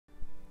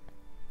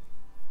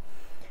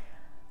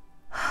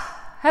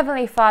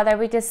Heavenly Father,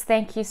 we just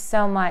thank you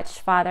so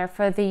much, Father,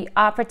 for the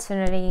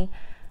opportunity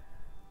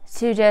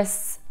to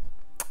just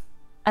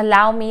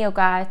allow me, oh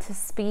God, to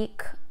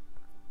speak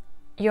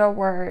your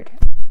word,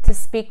 to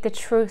speak the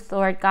truth,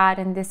 Lord God,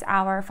 in this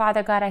hour.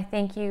 Father God, I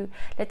thank you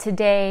that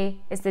today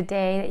is the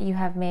day that you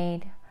have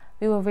made.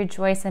 We will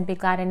rejoice and be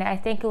glad in it. I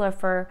thank you, Lord,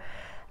 for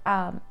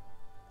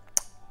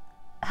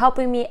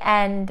helping me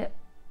end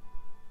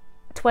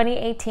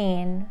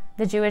 2018,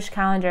 the Jewish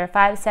calendar,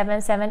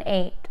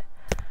 5778,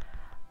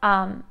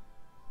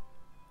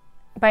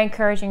 by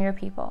encouraging your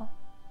people.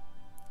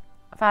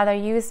 Father,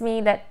 use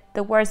me that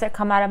the words that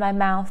come out of my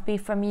mouth be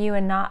from you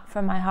and not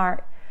from my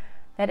heart.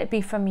 Let it be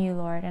from you,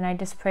 Lord. And I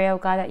just pray, oh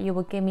God, that you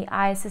will give me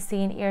eyes to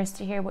see and ears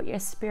to hear what your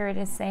Spirit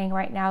is saying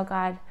right now,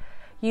 God.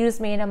 Use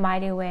me in a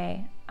mighty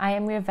way. I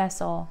am your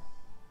vessel.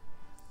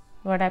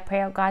 Lord, I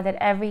pray, oh God, that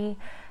every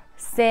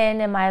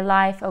sin in my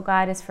life, oh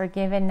God, is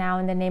forgiven now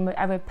in the name of,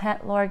 I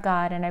repent, Lord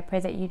God, and I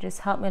pray that you just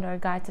help me,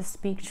 Lord God, to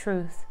speak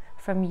truth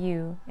from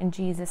you. In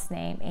Jesus'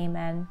 name,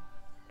 amen.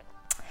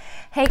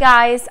 Hey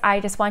guys, I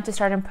just want to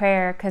start in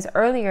prayer because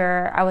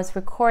earlier I was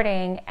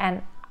recording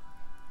and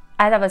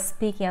as I was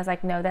speaking, I was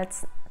like, no,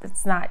 that's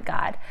not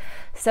God.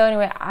 So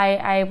anyway,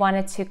 I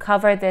wanted to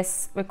cover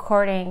this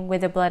recording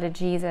with the blood of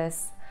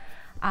Jesus.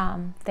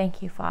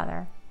 Thank you,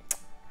 Father.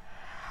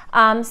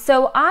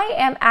 So I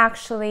am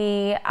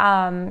actually,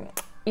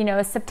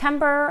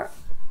 September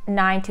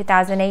 9,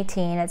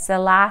 2018. It's the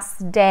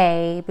last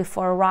day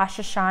before Rosh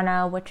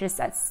Hashanah, which is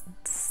at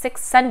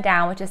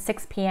sundown, which is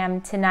 6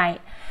 p.m. tonight.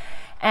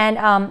 And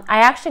I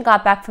actually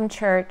got back from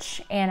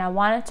church and I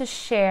wanted to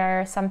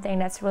share something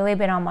that's really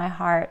been on my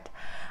heart.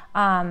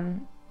 I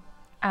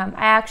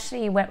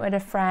actually went with a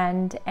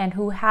friend and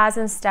who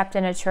hasn't stepped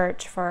in a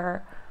church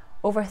for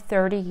over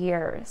 30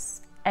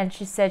 years. And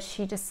she said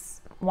she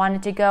just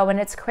wanted to go. And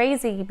it's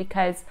crazy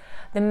because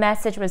the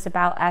message was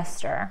about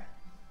Esther.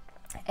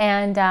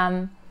 And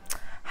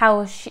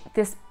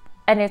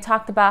it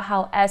talked about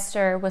how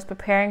Esther was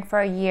preparing for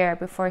a year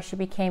before she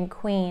became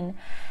queen.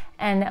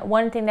 And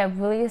one thing that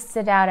really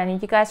stood out,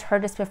 and you guys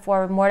heard this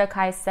before,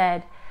 Mordecai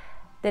said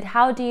that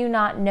how do you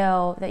not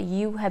know that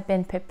you have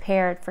been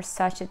prepared for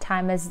such a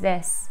time as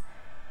this?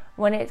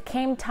 When it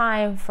came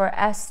time for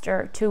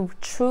Esther to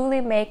truly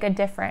make a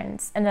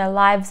difference in the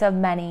lives of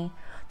many,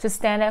 to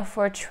stand up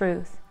for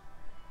truth,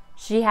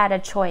 she had a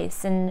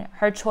choice. And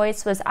her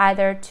choice was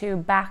either to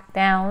back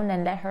down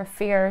and let her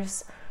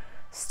fears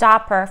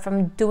stop her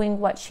from doing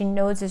what she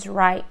knows is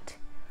right,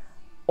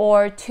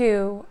 or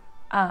to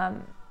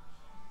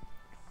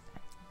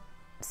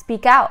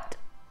speak out.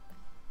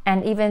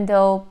 And even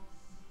though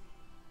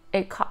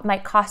it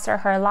might cost her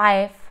her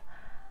life,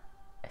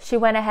 she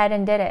went ahead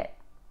and did it.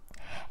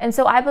 And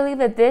so I believe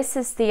that this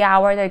is the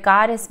hour that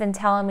God has been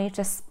telling me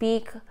to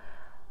speak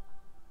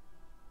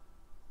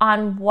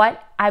on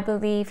what I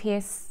believe He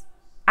is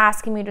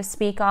asking me to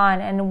speak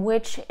on, and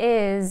which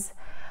is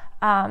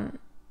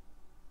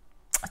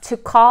to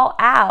call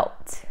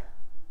out.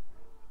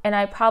 And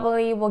I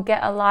probably will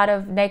get a lot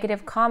of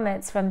negative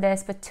comments from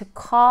this, but to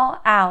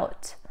call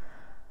out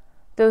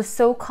those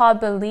so-called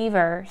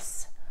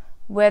believers,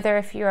 whether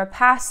if you're a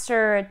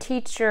pastor, a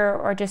teacher,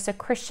 or just a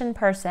Christian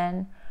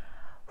person,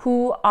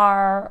 who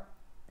are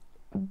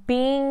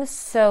being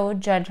so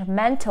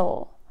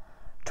judgmental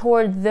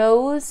toward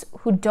those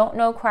who don't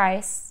know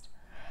Christ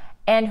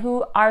and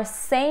who are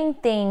saying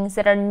things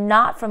that are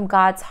not from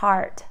God's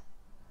heart.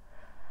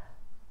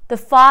 The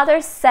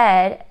Father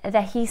said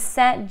that He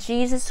sent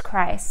Jesus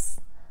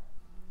Christ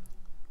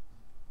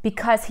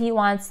because He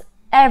wants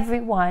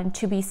everyone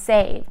to be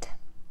saved.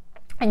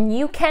 And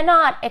you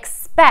cannot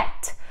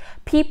expect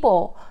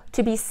people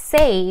to be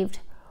saved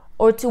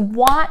or to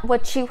want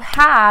what you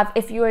have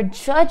if you are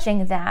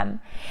judging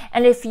them.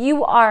 And if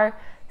you are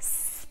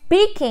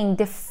speaking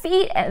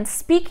defeat and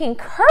speaking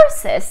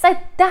curses,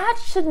 like that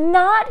should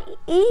not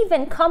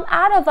even come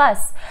out of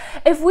us.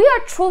 If we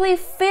are truly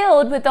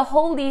filled with the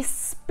Holy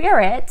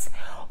Spirit,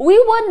 we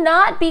would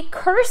not be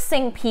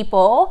cursing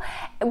people,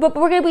 but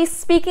we're going to be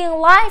speaking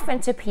life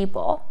into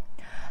people.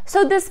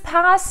 So this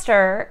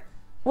pastor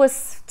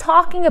was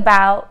talking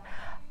about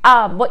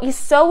what you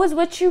sow is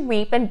what you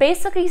reap, and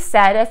basically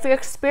said if you're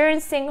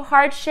experiencing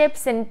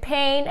hardships and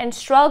pain and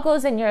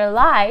struggles in your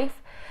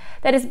life,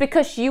 that is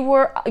because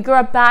you're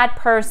a bad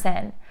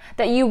person,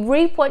 that you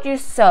reap what you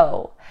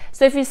sow.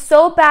 So if you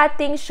sow bad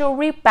things, you'll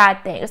reap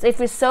bad things. If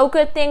you sow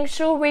good things,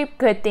 you'll reap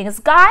good things.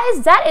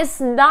 Guys, that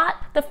is not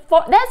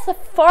that's the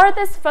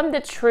farthest from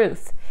the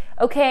truth,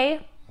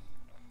 okay?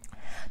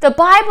 The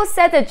Bible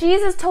said that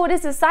Jesus told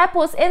His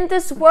disciples, in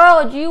this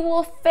world you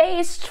will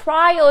face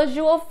trials,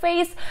 you will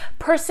face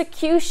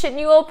persecution,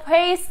 you will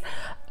face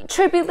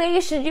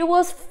tribulation, you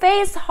will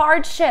face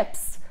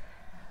hardships.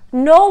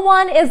 No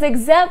one is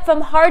exempt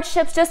from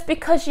hardships just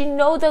because you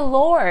know the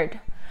Lord,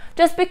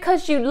 just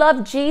because you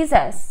love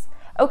Jesus.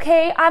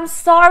 Okay, I'm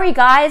sorry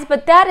guys,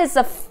 but that is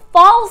a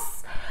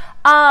false,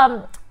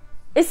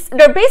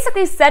 they're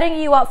basically setting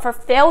you up for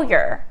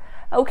failure.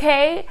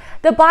 Okay,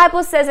 the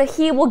Bible says that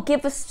He will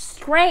give us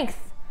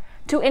strength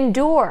to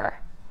endure.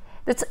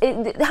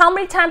 How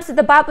many times did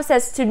the Bible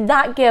says to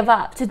not give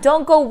up, to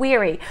don't go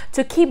weary,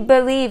 to keep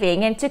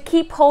believing and to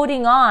keep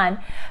holding on,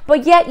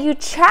 but yet you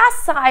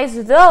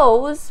chastise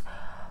those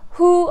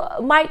who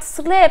might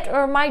slip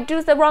or might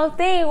do the wrong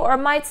thing or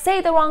might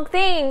say the wrong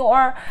thing,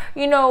 or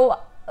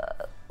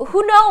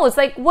who knows,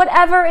 like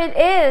whatever it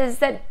is.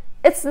 That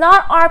it's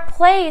not our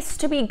place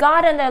to be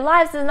God in their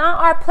lives. It's not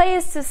our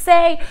place to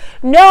say,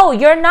 no,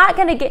 you're not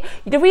going to get,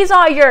 the reason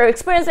why you're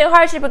experiencing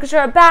hardship because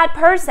you're a bad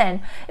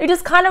person. It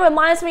just kind of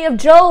reminds me of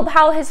Job,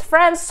 how his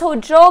friends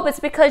told Job, it's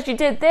because you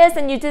did this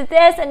and you did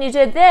this and you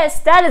did this.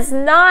 That is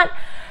not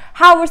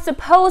how we're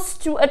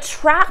supposed to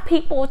attract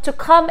people to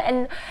come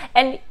and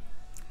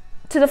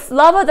to the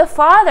love of the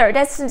Father.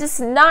 That's just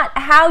not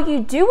how you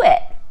do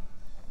it.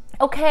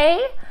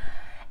 Okay?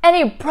 And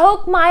it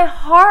broke my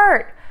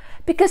heart.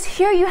 Because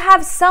here you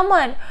have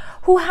someone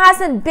who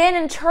hasn't been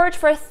in church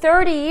for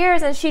 30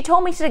 years. And she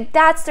told me, she's like,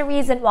 that's the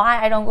reason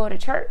why I don't go to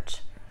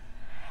church.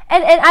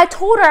 And I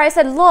told her, I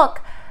said,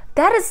 look,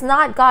 that is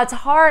not God's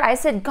heart. I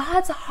said,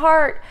 God's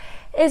heart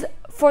is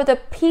for the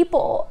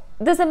people.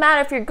 Doesn't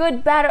matter if you're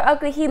good, bad, or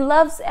ugly. He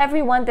loves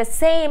everyone the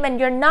same. And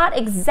you're not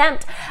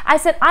exempt. I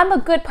said, I'm a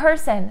good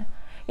person.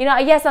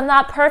 Yes, I'm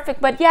not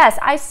perfect, but yes,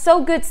 I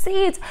sow good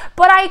seeds,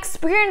 but I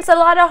experience a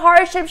lot of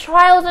hardship,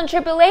 trials, and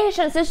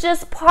tribulations. It's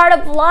just part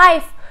of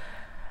life.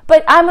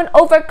 But I'm an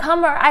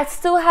overcomer. I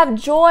still have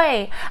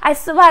joy. I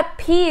still have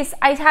peace.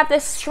 I have the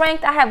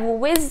strength. I have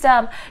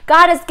wisdom.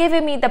 God has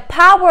given me the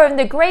power and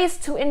the grace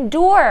to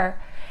endure.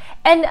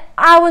 And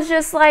I was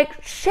just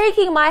like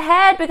shaking my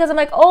head because I'm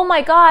like, oh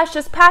my gosh,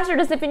 this pastor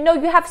doesn't even know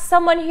you have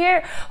someone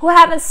here who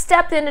haven't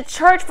stepped into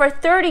church for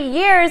 30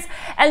 years.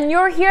 And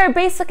you're here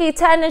basically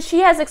telling, and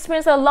she has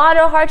experienced a lot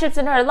of hardships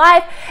in her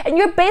life. And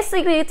you're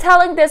basically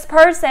telling this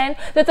person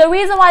that the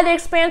reason why they're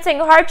experiencing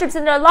hardships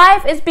in their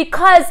life is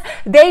because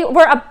they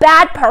were a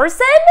bad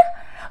person?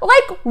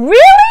 Like,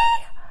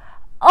 really?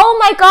 Oh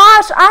my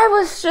gosh, I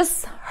was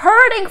just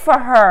hurting for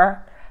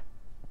her.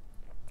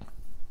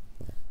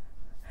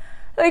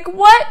 Like,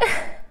 what?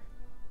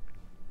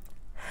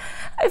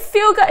 I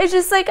feel God, it's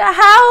just like,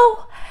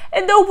 how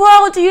in the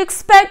world do you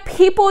expect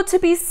people to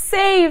be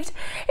saved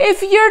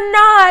if you're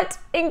not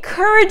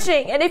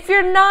encouraging and if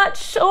you're not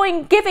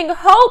giving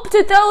hope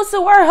to those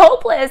who are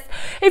hopeless?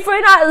 If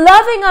you're not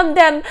loving on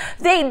them,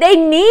 they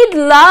need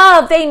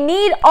love. They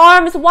need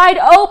arms wide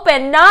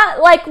open, not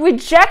like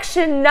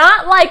rejection,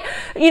 not like,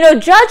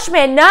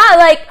 judgment, not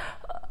like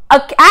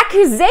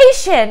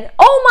accusation.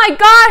 Oh my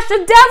gosh,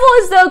 the devil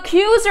is the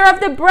accuser of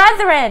the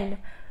brethren.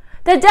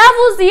 The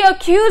devil's the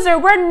accuser.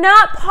 We're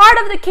not part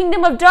of the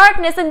kingdom of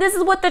darkness, and this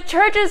is what the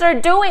churches are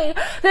doing.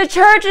 The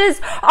churches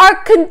are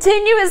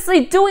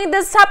continuously doing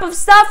this type of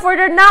stuff where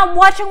they're not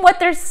watching what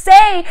they're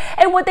saying,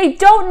 and what they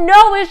don't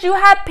know is you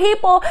have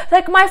people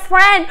like my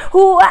friend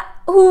who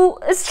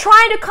is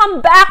trying to come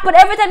back, but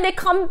every time they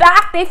come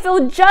back, they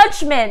feel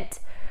judgment.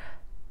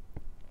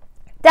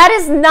 That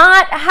is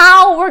not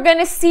how we're going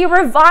to see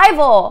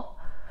revival.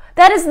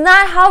 That is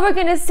not how we're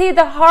going to see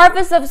the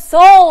harvest of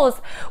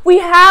souls. We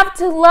have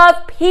to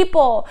love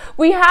people.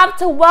 We have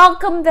to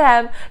welcome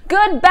them,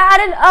 good, bad,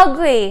 and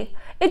ugly.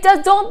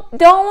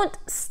 Don't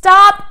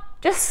stop.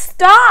 Just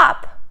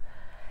stop.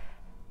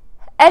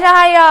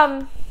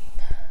 And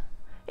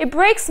it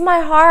breaks my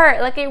heart.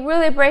 Like, it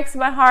really breaks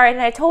my heart.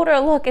 And I told her,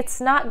 look, it's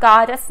not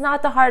God. That's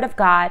not the heart of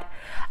God.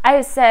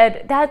 I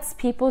said, that's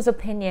people's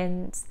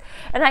opinions.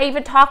 And I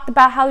even talked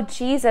about how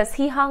Jesus,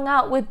 he hung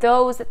out with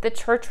those that the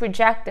church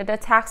rejected, the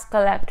tax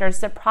collectors,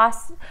 the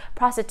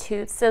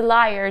prostitutes, the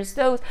liars,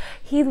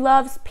 he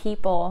loves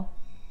people.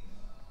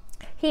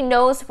 He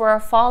knows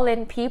we're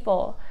fallen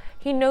people.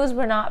 He knows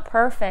we're not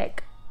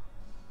perfect.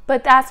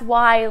 But that's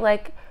why,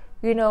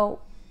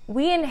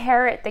 we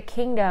inherit the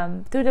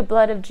kingdom through the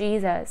blood of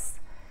Jesus.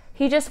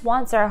 He just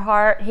wants our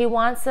heart. He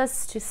wants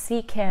us to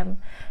seek him.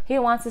 He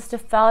wants us to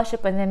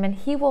fellowship with him, and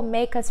he will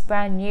make us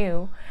brand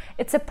new.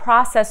 It's a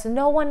process.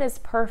 No one is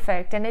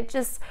perfect, and it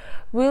just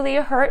really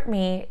hurt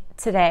me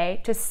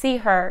today to see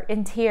her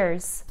in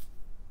tears.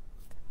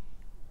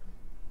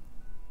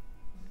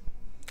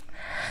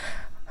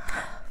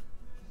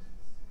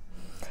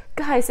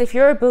 Guys, if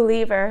you're a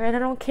believer, and I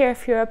don't care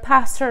if you're a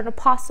pastor, an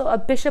apostle, a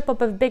bishop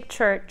of a big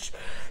church,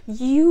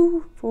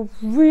 you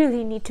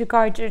really need to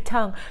guard your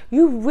tongue.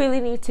 You really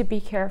need to be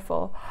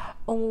careful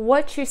on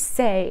what you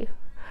say,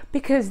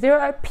 because there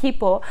are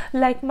people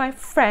like my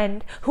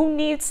friend who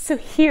needs to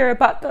hear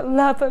about the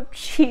love of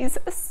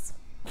Jesus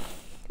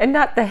and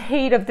not the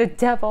hate of the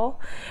devil.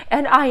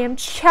 And I am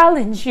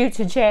challenging you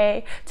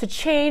today to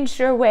change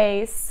your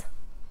ways.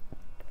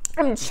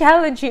 I'm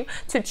challenging you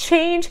to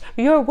change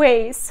your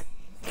ways.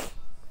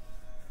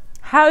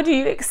 How do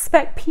you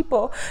expect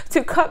people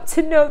to come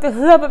to know the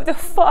love of the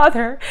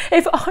Father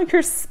if all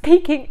you're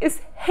speaking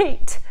is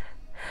hate?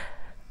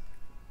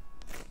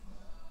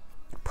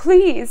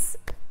 Please,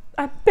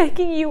 I'm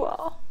begging you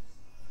all.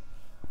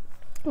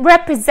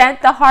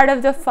 Represent the heart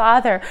of the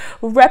Father.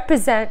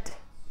 Represent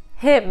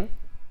him,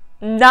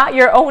 not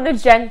your own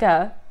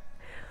agenda.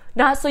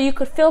 Not so you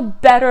could feel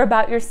better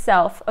about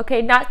yourself,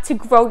 okay? Not to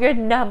grow your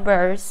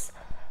numbers,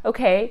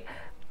 Okay?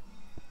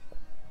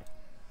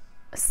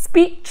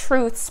 Speak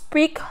truth,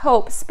 speak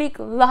hope, speak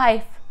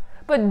life,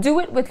 but do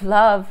it with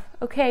love.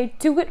 Okay?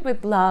 Do it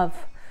with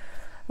love.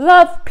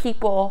 Love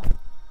people.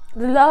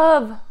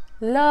 Love,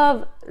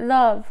 love,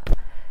 love.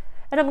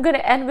 And I'm going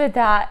to end with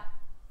that.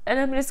 And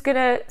I'm just going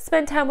to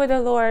spend time with the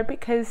Lord,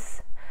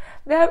 because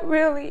that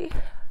really...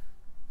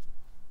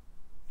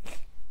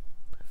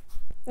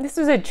 This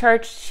was a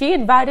church. She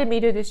invited me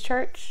to this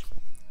church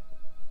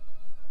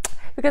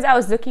because I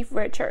was looking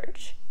for a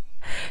church.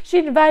 She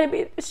invited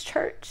me to this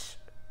church.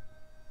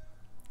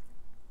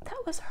 That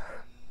was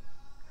her.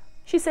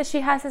 She said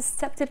she has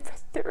accepted for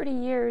 30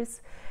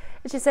 years.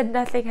 And she said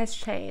nothing has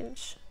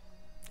changed.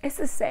 It's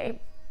the same.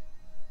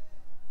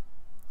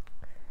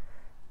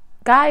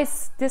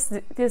 Guys, this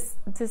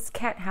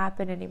can't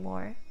happen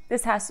anymore.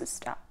 This has to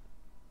stop.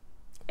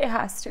 It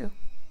has to.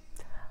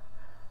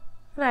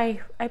 And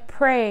I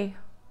pray,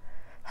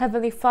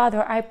 Heavenly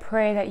Father, I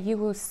pray that you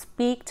will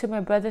speak to my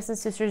brothers and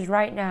sisters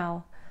right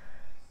now.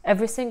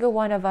 Every single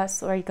one of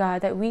us, Lord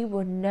God, that we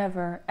will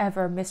never,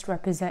 ever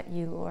misrepresent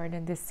you, Lord,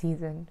 in this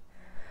season.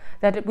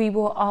 That we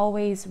will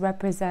always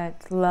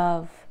represent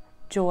love,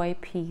 joy,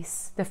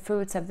 peace, the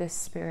fruits of the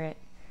Spirit.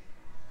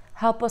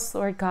 Help us,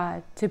 Lord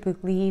God, to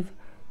believe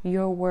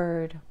your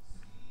word,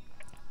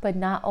 but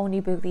not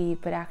only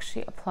believe, but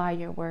actually apply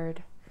your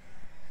word.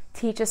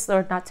 Teach us,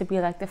 Lord, not to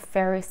be like the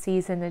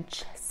Pharisees and the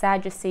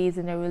Sadducees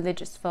and the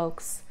religious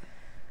folks,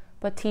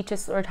 but teach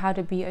us, Lord, how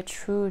to be a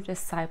true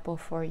disciple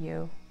for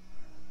you,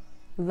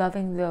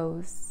 loving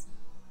those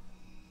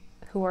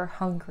who are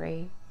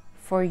hungry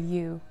for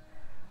you,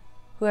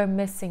 who are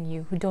missing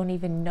you, who don't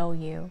even know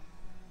you.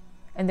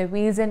 And the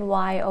reason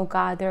why, oh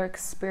God, they're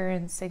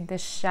experiencing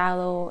this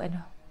shallow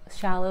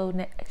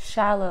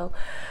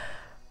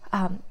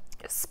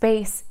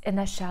space in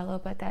that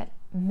shallow, but that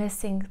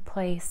missing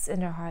place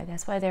in their heart.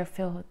 That's why they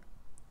feel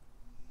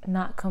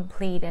not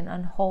complete and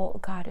unwhole,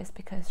 God, is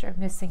because they're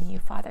missing you.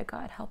 Father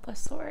God, help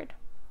us, Lord,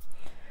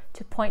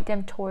 to point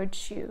them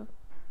towards you,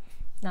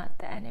 not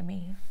the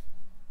enemy.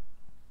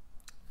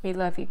 We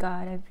love you,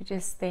 God, and we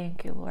just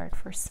thank you, Lord,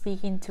 for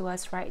speaking to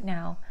us right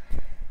now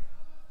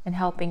and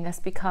helping us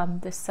become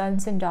the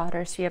sons and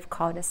daughters you have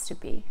called us to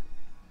be.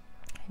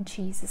 In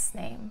Jesus'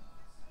 name,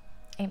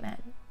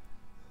 amen.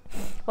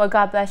 Well,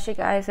 God bless you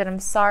guys, and I'm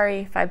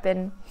sorry if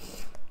it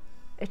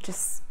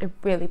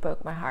really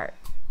broke my heart.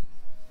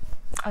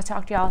 I'll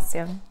talk to y'all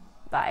soon.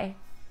 Bye.